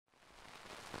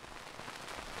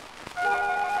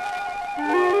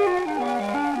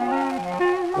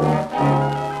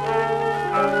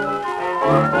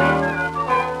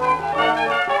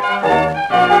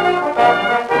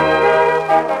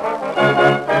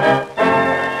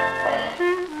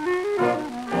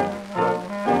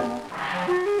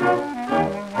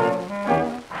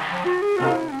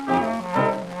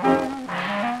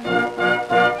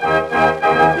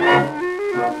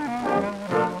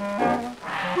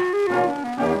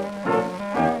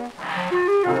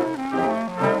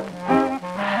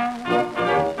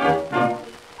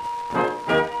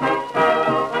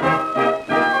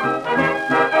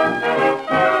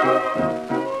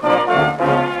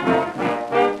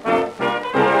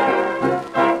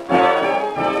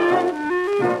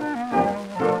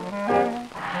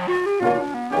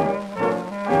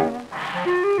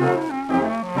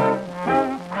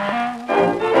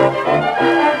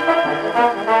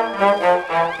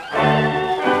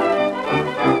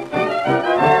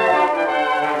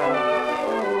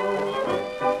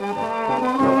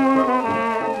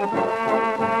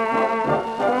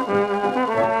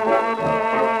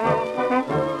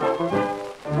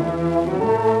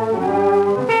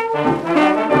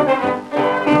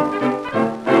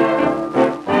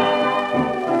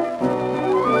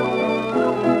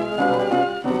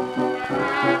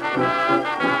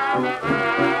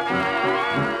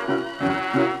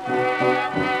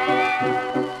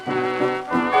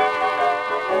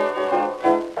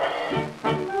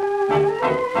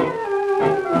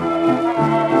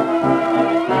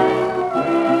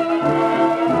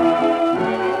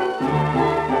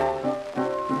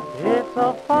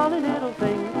funny little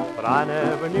thing, but I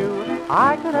never knew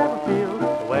I could ever feel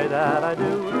the way that I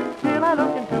do till I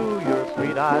look into your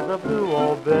sweet eyes of blue,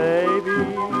 oh baby.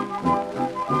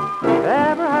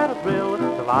 Never had a thrill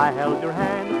till I held your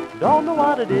hand. Don't know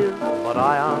what it is, but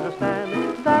I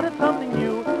understand that it's something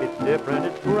new, it's different,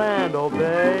 it's grand, oh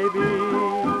baby.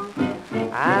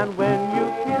 And when you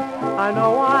kiss, I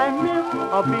know I miss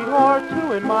a beat or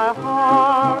two in my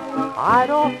heart. I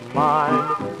don't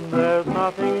mind, there's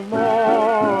nothing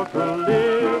more to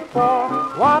live for.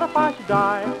 What if I should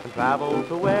die and travel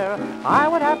to where I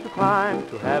would have to climb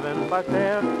to heaven by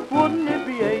fair? Wouldn't it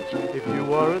be H if you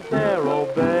weren't there, oh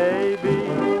baby?